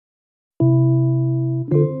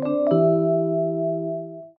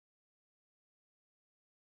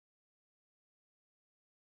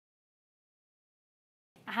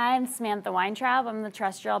Hi, I'm Samantha Weintraub. I'm the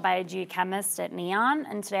terrestrial biogeochemist at NEON,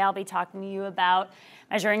 and today I'll be talking to you about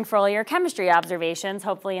measuring foliar chemistry observations,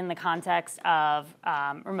 hopefully in the context of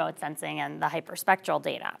remote sensing and the hyperspectral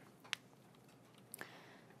data.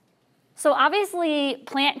 So obviously,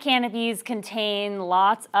 plant canopies contain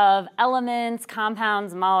lots of elements,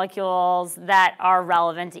 compounds, molecules that are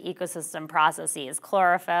relevant to ecosystem processes.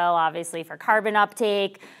 Chlorophyll, obviously, for carbon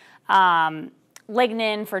uptake,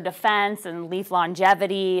 lignin for defense and leaf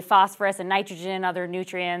longevity, phosphorus and nitrogen, other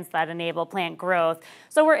nutrients that enable plant growth.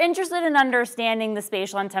 So we're interested in understanding the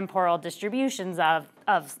spatial and temporal distributions of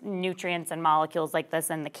nutrients and molecules like this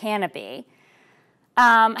in the canopy.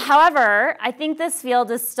 However, I think this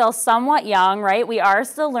field is still somewhat young, right? We are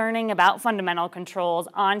still learning about fundamental controls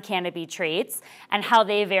on canopy traits and how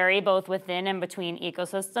they vary both within and between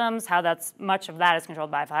ecosystems, how much of that is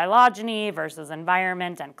controlled by phylogeny versus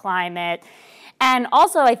environment and climate. And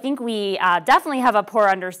also, I think we definitely have a poor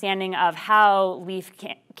understanding of how leaf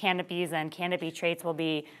canopies and canopy traits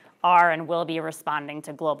are and will be responding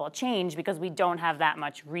to global change because we don't have that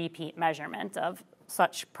much repeat measurement of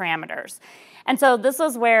such parameters. And so this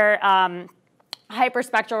is where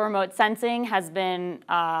hyperspectral remote sensing has been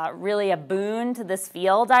really a boon to this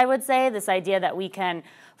field, I would say. This idea that we can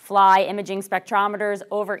fly imaging spectrometers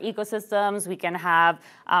over ecosystems. We can have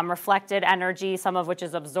reflected energy, some of which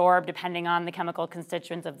is absorbed depending on the chemical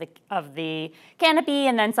constituents of the canopy,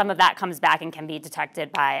 and then some of that comes back and can be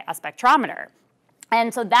detected by a spectrometer.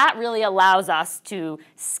 And so that really allows us to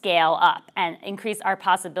scale up and increase our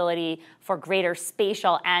possibility for greater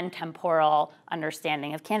spatial and temporal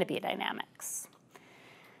understanding of canopy dynamics.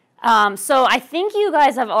 So I think you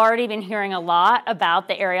guys have already been hearing a lot about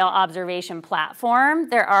the aerial observation platform.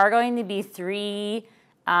 There are going to be 3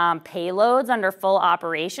 payloads under full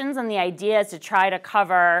operations, and the idea is to try to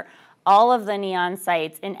cover all of the NEON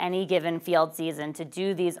sites in any given field season to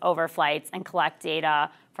do these overflights and collect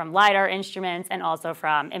data from LiDAR instruments and also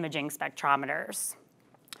from imaging spectrometers.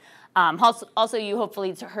 Also, you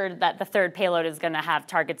hopefully heard that the 3rd payload is going to have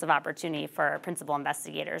targets of opportunity for principal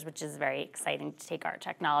investigators, which is very exciting to take our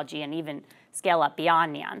technology and even scale up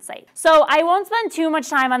beyond NEON site. So I won't spend too much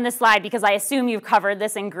time on this slide because I assume you've covered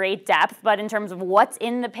this in great depth, but in terms of what's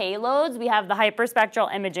in the payloads, we have the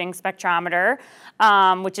hyperspectral imaging spectrometer,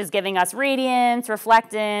 which is giving us radiance,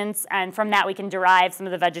 reflectance, and from that we can derive some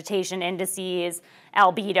of the vegetation indices,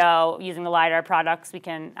 albedo. Using the LiDAR products, we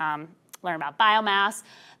can learn about biomass.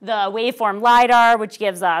 The waveform LiDAR, which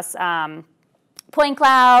gives us point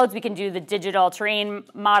clouds. We can do the digital terrain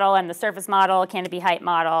model and the surface model, canopy height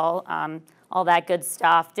model, all that good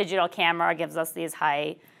stuff. Digital camera gives us these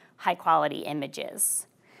high quality images.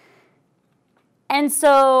 And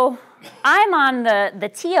so I'm on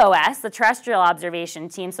the TOS, the terrestrial observation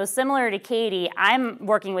team. So similar to Katie, I'm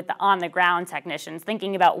working with the on-the-ground technicians,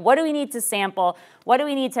 thinking about what do we need to sample, what do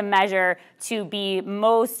we need to measure to be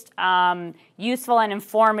most useful and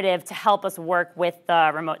informative to help us work with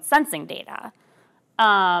the remote sensing data.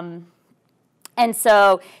 And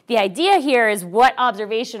so the idea here is what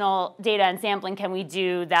observational data and sampling can we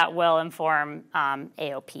do that will inform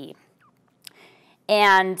AOP.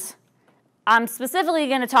 And I'm specifically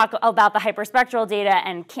going to talk about the hyperspectral data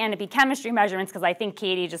and canopy chemistry measurements because I think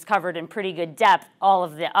Katie just covered in pretty good depth all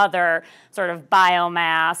of the other sort of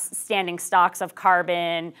biomass, standing stocks of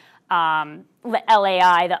carbon,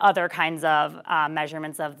 LAI, the other kinds of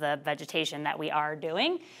measurements of the vegetation that we are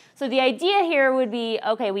doing. So the idea here would be,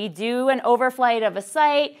 okay, we do an overflight of a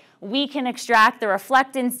site, we can extract the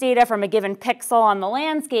reflectance data from a given pixel on the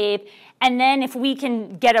landscape, and then if we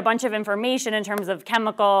can get a bunch of information in terms of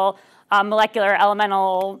chemical, molecular,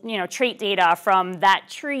 elemental, trait data from that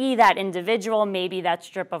tree, that individual, maybe that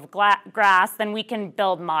strip of grass, then we can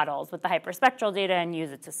build models with the hyperspectral data and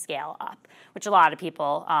use it to scale up, which a lot of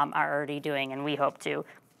people are already doing, and we hope to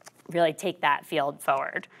really take that field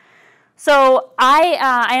forward. So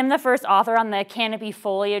I am the first author on the canopy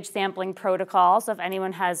foliage sampling protocol, so if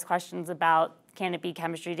anyone has questions about canopy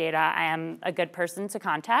chemistry data, I am a good person to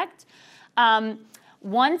contact.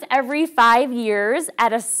 Once every 5 years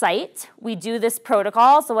at a site, we do this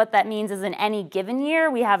protocol. So what that means is in any given year,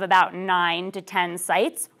 we have about 9 to 10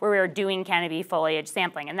 sites where we are doing canopy foliage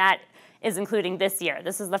sampling. And that is including this year.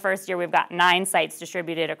 This is the first year we've got 9 sites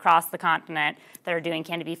distributed across the continent that are doing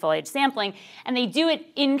canopy foliage sampling. And they do it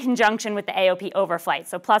in conjunction with the AOP overflight.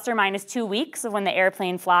 So plus or minus 2 weeks of when the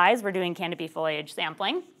airplane flies, we're doing canopy foliage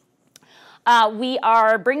sampling. We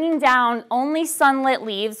are bringing down only sunlit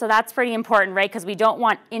leaves, so that's pretty important, right? Because we don't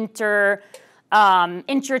want intra-tree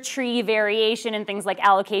variation in things like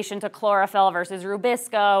allocation to chlorophyll versus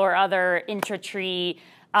rubisco or other intra-tree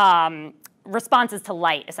responses to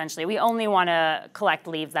light, essentially. We only want to collect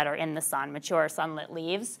leaves that are in the sun, mature sunlit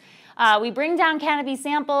leaves. We bring down canopy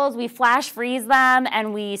samples, we flash freeze them,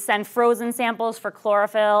 and we send frozen samples for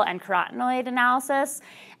chlorophyll and carotenoid analysis.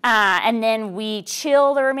 And then we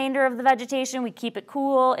chill the remainder of the vegetation. We keep it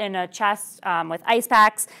cool in a chest with ice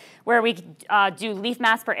packs, where we do leaf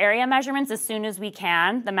mass per area measurements as soon as we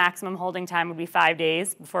can. The maximum holding time would be 5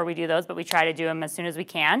 days before we do those, but we try to do them as soon as we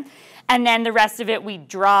can. And then the rest of it we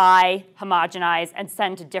dry, homogenize, and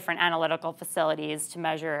send to different analytical facilities to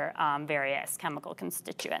measure various chemical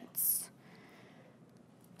constituents.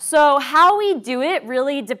 So how we do it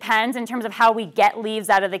really depends in terms of how we get leaves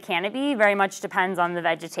out of the canopy, very much depends on the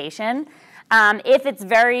vegetation. If it's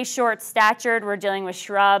very short statured, we're dealing with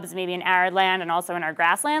shrubs, maybe in arid land and also in our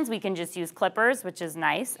grasslands, we can just use clippers, which is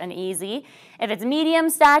nice and easy. If it's medium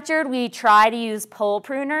statured, we try to use pole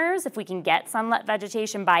pruners if we can get sunlit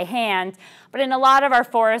vegetation by hand. But in a lot of our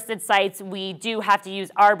forested sites, we do have to use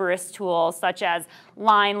arborist tools such as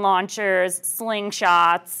line launchers,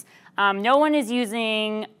 slingshots. No one is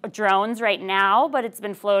using drones right now, but it's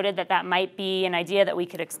been floated that that might be an idea that we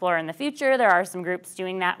could explore in the future. There are some groups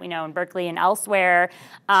doing that, we know, in Berkeley and elsewhere.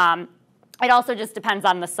 It also just depends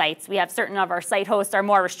on the sites. We have certain of our site hosts are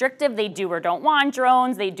more restrictive. They do or don't want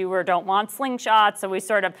drones. They do or don't want slingshots. So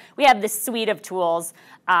we have this suite of tools.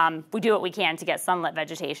 We do what we can to get sunlit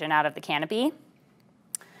vegetation out of the canopy.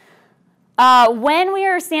 When we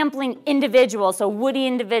are sampling individuals, so woody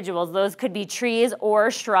individuals, those could be trees or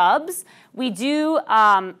shrubs, we do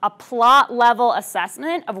a plot level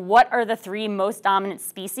assessment of what are the 3 most dominant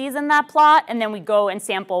species in that plot, and then we go and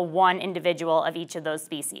sample one individual of each of those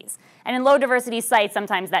species. And in low diversity sites,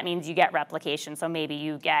 sometimes that means you get replication, so maybe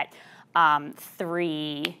you get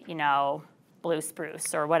 3, blue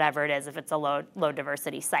spruce or whatever it is if it's a low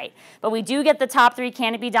diversity site. But we do get the top 3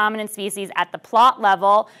 canopy dominant species at the plot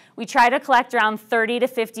level. We try to collect around 30 to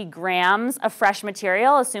 50 grams of fresh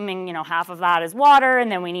material, assuming half of that is water,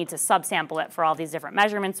 and then we need to subsample it for all these different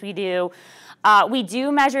measurements we do. We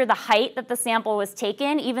do measure the height that the sample was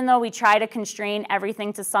taken. Even though we try to constrain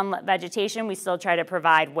everything to sunlit vegetation, we still try to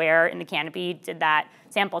provide where in the canopy did that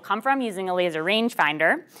sample come from using a laser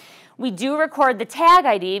rangefinder. We do record the tag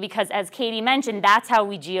ID because, as Katie mentioned, that's how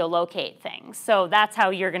we geolocate things. So that's how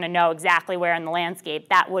you're going to know exactly where in the landscape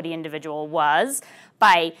that woody individual was,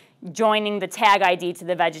 by joining the tag ID to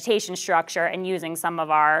the vegetation structure and using some of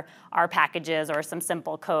our packages or some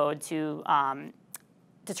simple code to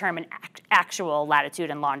determine actual latitude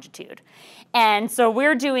and longitude. And so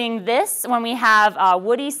we're doing this when we have a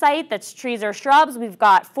woody site that's trees or shrubs. We've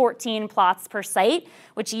got 14 plots per site,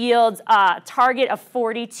 which yields a target of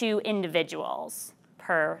 42 individuals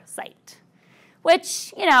per site,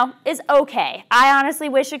 which, is okay. I honestly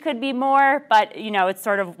wish it could be more, but, it's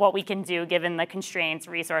sort of what we can do given the constraints,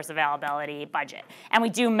 resource availability, budget. And we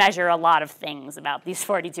do measure a lot of things about these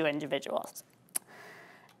 42 individuals.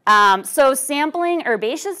 So sampling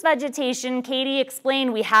herbaceous vegetation, Katie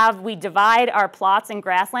explained we divide our plots and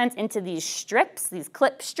grasslands into these strips, these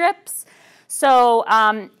clip strips. So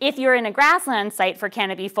if you're in a grassland site for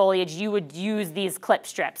canopy foliage, you would use these clip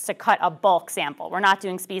strips to cut a bulk sample. We're not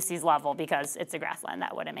doing species level because it's a grassland.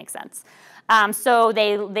 That wouldn't make sense. So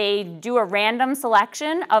they do a random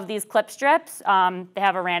selection of these clip strips. They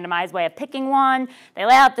have a randomized way of picking one. They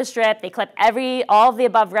lay out the strip. They clip all of the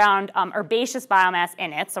above ground herbaceous biomass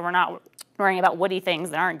in it. So we're not worrying about woody things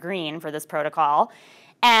that aren't green for this protocol.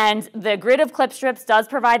 And the grid of clip strips does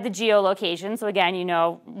provide the geolocation. So again, you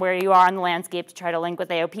know where you are in the landscape to try to link with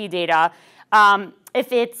AOP data.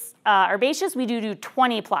 If it's herbaceous, we do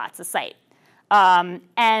 20 plots a site.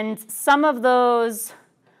 And some of those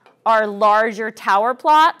are larger tower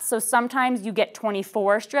plots. So sometimes you get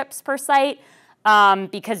 24 strips per site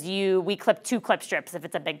because we clip 2 clip strips if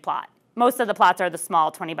it's a big plot. Most of the plots are the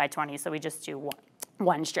small 20 by 20, so we just do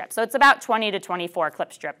one strip. So it's about 20 to 24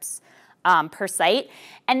 clip strips per site.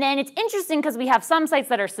 And then it's interesting because we have some sites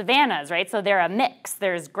that are savannas, right? So they're a mix.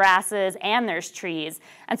 There's grasses and there's trees.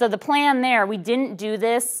 And so the plan there, we didn't do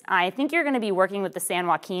this. I think you're going to be working with the San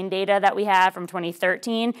Joaquin data that we have from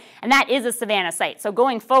 2013. And that is a savanna site. So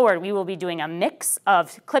going forward, we will be doing a mix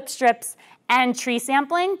of clip strips and tree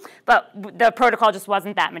sampling. But the protocol just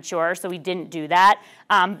wasn't that mature, so we didn't do that.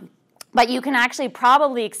 But you can actually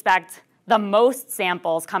probably expect the most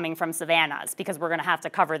samples coming from savannas because we're going to have to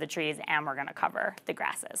cover the trees and we're going to cover the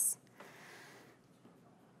grasses.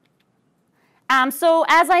 So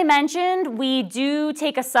as I mentioned, we do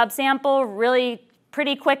take a subsample really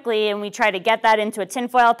pretty quickly and we try to get that into a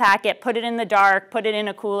tinfoil packet, put it in the dark, put it in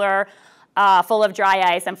a cooler. full of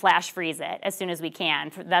dry ice and flash freeze it as soon as we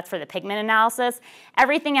can. That's for the pigment analysis.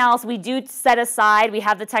 Everything else we do set aside. We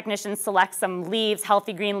have the technicians select some leaves,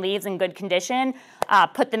 healthy green leaves in good condition,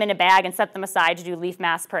 put them in a bag and set them aside to do leaf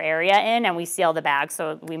mass per area in, and we seal the bag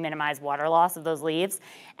so we minimize water loss of those leaves.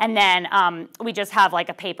 And then we just have like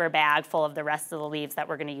a paper bag full of the rest of the leaves that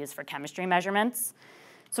we're going to use for chemistry measurements.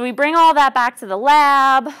 So we bring all that back to the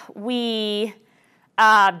lab. We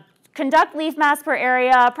conduct leaf mass per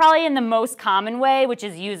area probably in the most common way, which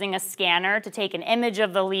is using a scanner to take an image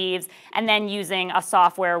of the leaves and then using a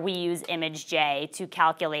software we use ImageJ to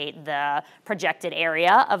calculate the projected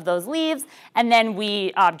area of those leaves, and then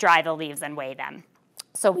we dry the leaves and weigh them.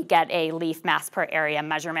 So we get a leaf mass per area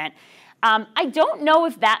measurement. I don't know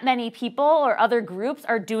if that many people or other groups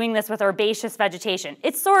are doing this with herbaceous vegetation.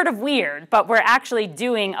 It's sort of weird, but we're actually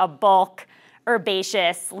doing a bulk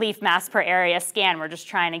herbaceous leaf mass per area scan. We're just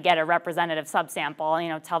trying to get a representative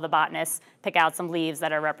subsample, tell the botanists, pick out some leaves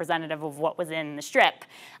that are representative of what was in the strip.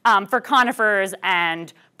 For conifers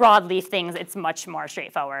and broadleaf things, it's much more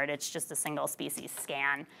straightforward. It's just a single species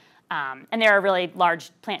scan. And there are really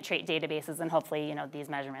large plant trait databases, and hopefully, these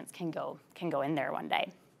measurements can go in there one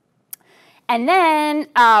day. And then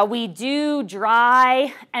we do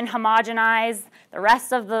dry and homogenize the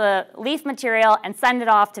rest of the leaf material and send it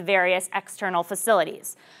off to various external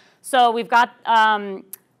facilities. So we've got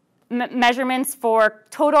measurements for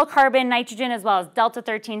total carbon, nitrogen, as well as delta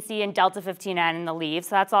 13C and delta 15N in the leaves.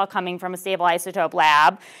 So that's all coming from a stable isotope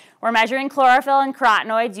lab. We're measuring chlorophyll and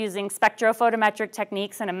carotenoids using spectrophotometric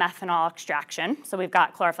techniques and a methanol extraction. So we've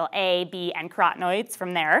got chlorophyll A, B, and carotenoids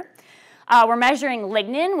from there. We're measuring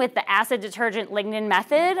lignin with the acid detergent lignin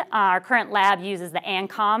method. Our current lab uses the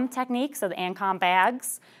ANCOM technique, so the ANCOM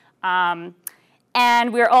bags.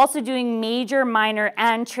 And we're also doing major, minor,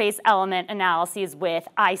 and trace element analyses with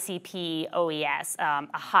ICP-OES,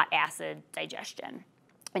 a hot acid digestion,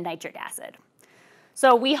 and nitric acid.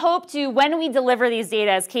 So we hope to, when we deliver these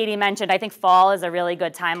data, as Katie mentioned, I think fall is a really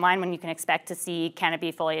good timeline when you can expect to see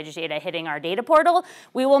canopy foliage data hitting our data portal.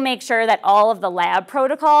 We will make sure that all of the lab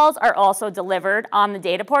protocols are also delivered on the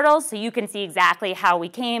data portal, so you can see exactly how we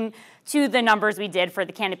came to the numbers we did for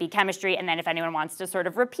the canopy chemistry, and then if anyone wants to sort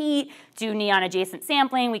of repeat, do neon adjacent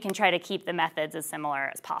sampling, we can try to keep the methods as similar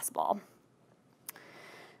as possible.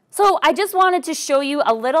 So I just wanted to show you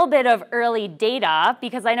a little bit of early data,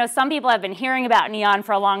 because I know some people have been hearing about neon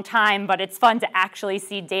for a long time, but it's fun to actually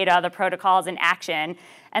see data, the protocols in action.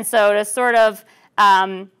 And so to sort of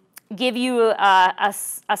give you a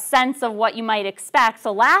sense of what you might expect,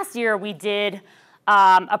 so last year we did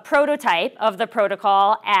a prototype of the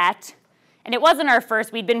protocol and it wasn't our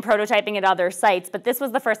first, we'd been prototyping at other sites, but this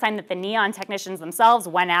was the first time that the neon technicians themselves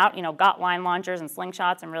went out, got line launchers and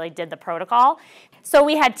slingshots and really did the protocol. So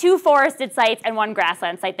we had 2 forested sites and 1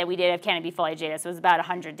 grassland site that we did have canopy foliage data, so it was about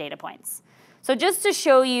 100 data points. So just to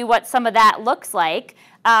show you what some of that looks like,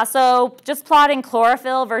 so just plotting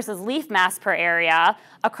chlorophyll versus leaf mass per area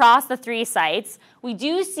across the 3 sites, we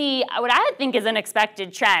do see what I think is an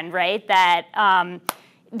expected trend, right? That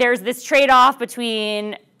there's this trade-off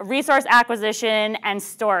between resource acquisition and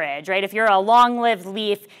storage, right? If you're a long-lived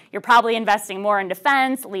leaf, you're probably investing more in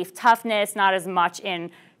defense, leaf toughness, not as much in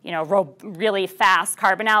really fast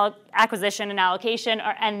carbon acquisition and allocation,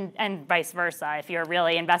 and vice versa. If you're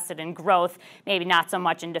really invested in growth, maybe not so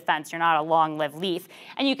much in defense, you're not a long-lived leaf.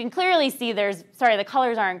 And you can clearly see the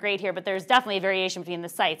colors aren't great here, but there's definitely a variation between the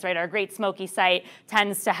sites, right? Our Great Smoky site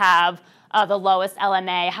tends to have the lowest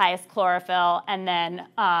LMA, highest chlorophyll, and then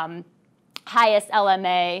highest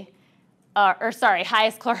LMA,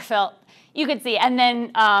 highest chlorophyll, you could see. And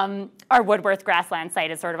then our Woodworth grassland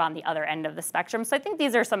site is sort of on the other end of the spectrum. So I think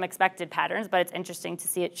these are some expected patterns, but it's interesting to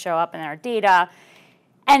see it show up in our data.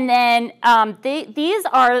 And then these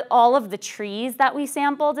are all of the trees that we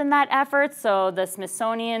sampled in that effort. So the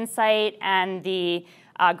Smithsonian site and the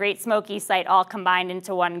Great Smoky site all combined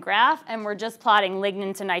into one graph, and we're just plotting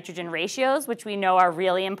lignin to nitrogen ratios, which we know are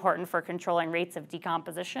really important for controlling rates of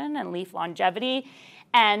decomposition and leaf longevity.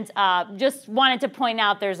 And just wanted to point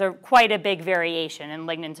out there's quite a big variation in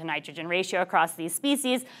lignin to nitrogen ratio across these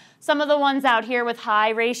species. Some of the ones out here with high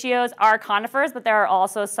ratios are conifers, but there are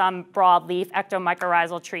also some broadleaf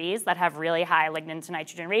ectomycorrhizal trees that have really high lignin to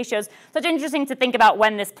nitrogen ratios. So it's interesting to think about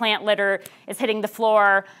when this plant litter is hitting the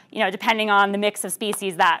floor, depending on the mix of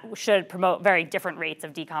species, that should promote very different rates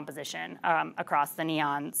of decomposition across the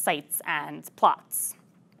neon sites and plots.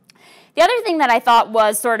 The other thing that I thought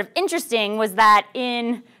was sort of interesting was that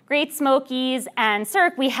in Great Smokies and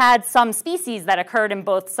Cirque, we had some species that occurred in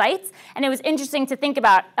both sites, and it was interesting to think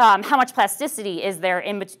about how much plasticity is there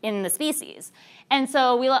in the species. And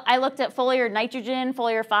so I looked at foliar nitrogen,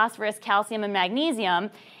 foliar phosphorus, calcium, and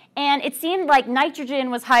magnesium. And it seemed like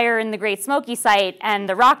nitrogen was higher in the Great Smoky site, and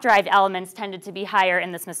the rock-derived elements tended to be higher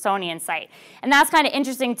in the Smithsonian site. And that's kind of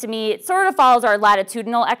interesting to me. It sort of follows our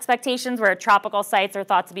latitudinal expectations, where tropical sites are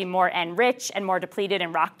thought to be more N-rich and more depleted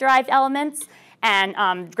in rock-derived elements.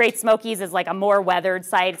 And Great Smokies is like a more weathered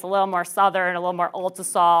site. It's a little more southern, a little more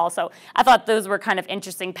ultisol. So I thought those were kind of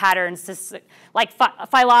interesting patterns. Like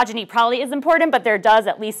phylogeny probably is important, but there does,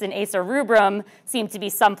 at least in Acer rubrum, seem to be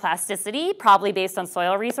some plasticity, probably based on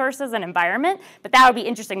soil resources and environment. But that would be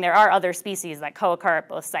interesting. There are other species that co-occur at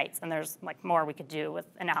both sites, and there's like more we could do with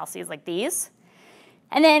analyses like these.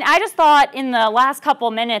 And then I just thought in the last couple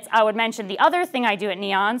minutes I would mention the other thing I do at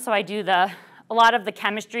NEON. So I do a lot of the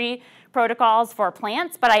chemistry protocols for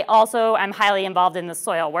plants, but I also am highly involved in the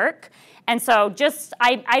soil work. And so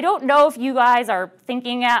I don't know if you guys are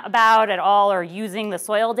thinking about at all or using the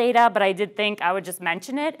soil data, but I did think I would just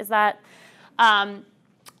mention it, is that,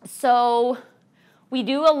 so we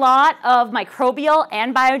do a lot of microbial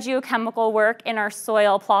and biogeochemical work in our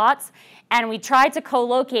soil plots, and we try to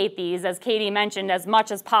co-locate these, as Katie mentioned, as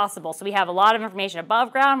much as possible. So we have a lot of information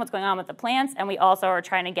above ground, what's going on with the plants, and we also are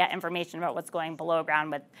trying to get information about what's going below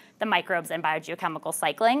ground with the microbes and biogeochemical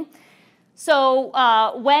cycling. So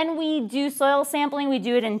when we do soil sampling, we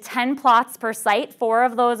do it in 10 plots per site. 4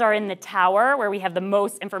 of those are in the tower, where we have the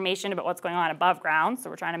most information about what's going on above ground. So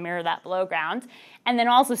we're trying to mirror that below ground. And then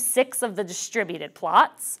also 6 of the distributed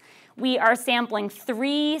plots. We are sampling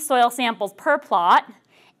 3 soil samples per plot.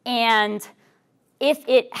 And if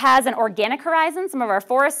it has an organic horizon, some of our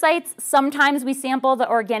forest sites, sometimes we sample the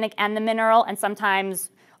organic and the mineral, and sometimes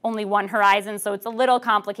only one horizon, so it's a little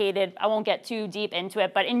complicated. I won't get too deep into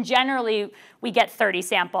it, but in generally, we get 30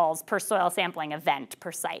 samples per soil sampling event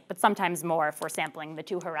per site, but sometimes more if we're sampling the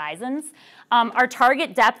 2 horizons. Our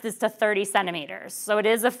target depth is to 30 centimeters, so it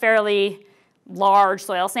is a fairly large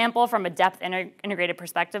soil sample from a depth integrated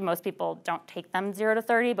perspective. Most people don't take them 0 to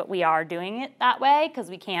 30, but we are doing it that way because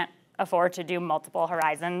we can't afford to do multiple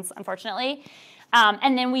horizons, unfortunately.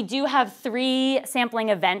 And then we do have 3 sampling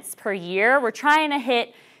events per year. We're trying to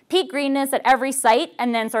hit peak greenness at every site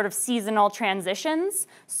and then sort of seasonal transitions.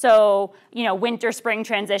 So, winter, spring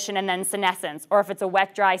transition and then senescence. Or if it's a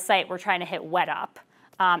wet, dry site, we're trying to hit wet up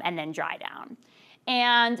and then dry down.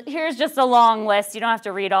 And here's just a long list. You don't have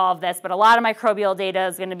to read all of this, but a lot of microbial data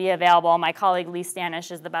is going to be available. My colleague Lee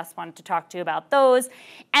Stanish is the best one to talk to about those.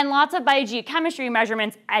 And lots of biogeochemistry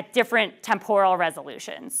measurements at different temporal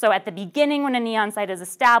resolutions. So at the beginning, when a NEON site is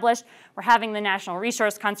established, we're having the National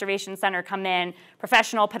Resource Conservation Center come in,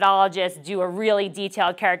 professional pedologists do a really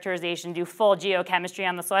detailed characterization, do full geochemistry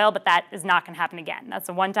on the soil, but that is not going to happen again. That's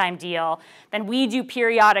a one-time deal. Then we do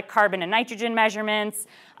periodic carbon and nitrogen measurements.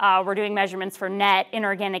 We're doing measurements for net,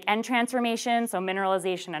 inorganic end transformation, so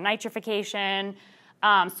mineralization and nitrification,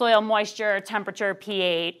 soil moisture, temperature,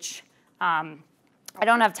 pH. I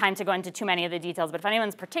don't have time to go into too many of the details, but if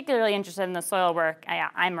anyone's particularly interested in the soil work,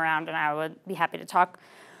 I'm around and I would be happy to talk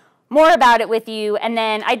more about it with you. And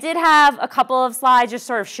then I did have a couple of slides just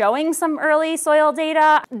sort of showing some early soil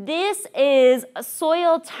data. This is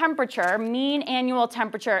soil temperature, mean annual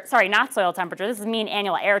temperature, sorry, not soil temperature, this is mean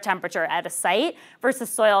annual air temperature at a site versus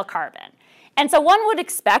soil carbon. And so one would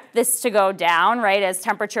expect this to go down, right? As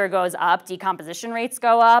temperature goes up, decomposition rates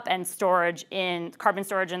go up, and carbon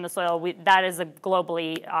storage in the soil, that is a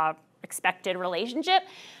globally expected relationship.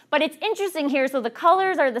 But it's interesting here, so the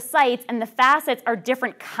colors are the sites and the facets are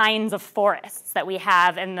different kinds of forests that we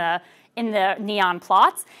have in the NEON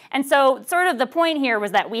plots. And so sort of the point here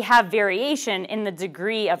was that we have variation in the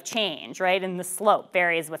degree of change, right? And the slope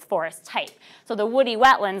varies with forest type. So the woody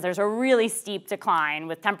wetlands, there's a really steep decline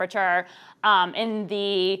with temperature. In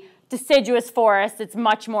the deciduous forest, it's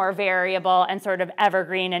much more variable and sort of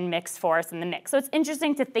evergreen and mixed forest in the mix. So it's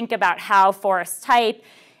interesting to think about how forest type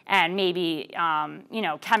and maybe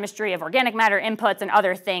chemistry of organic matter inputs and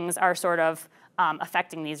other things are sort of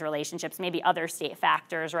affecting these relationships. Maybe other state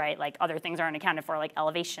factors, right? Like other things aren't accounted for, like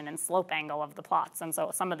elevation and slope angle of the plots. And so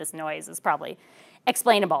some of this noise is probably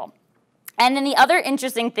explainable. And then the other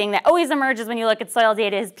interesting thing that always emerges when you look at soil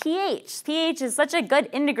data is pH. pH is such a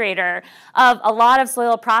good integrator of a lot of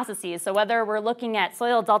soil processes. So whether we're looking at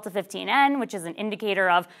soil delta 15N, which is an indicator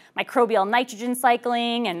of microbial nitrogen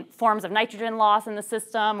cycling and forms of nitrogen loss in the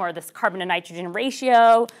system, or this carbon to nitrogen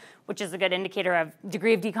ratio, which is a good indicator of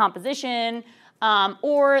degree of decomposition,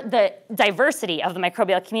 or the diversity of the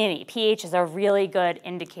microbial community. pH is a really good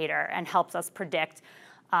indicator and helps us predict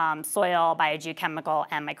soil, biogeochemical,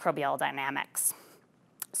 and microbial dynamics.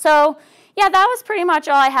 So yeah, that was pretty much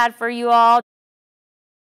all I had for you all.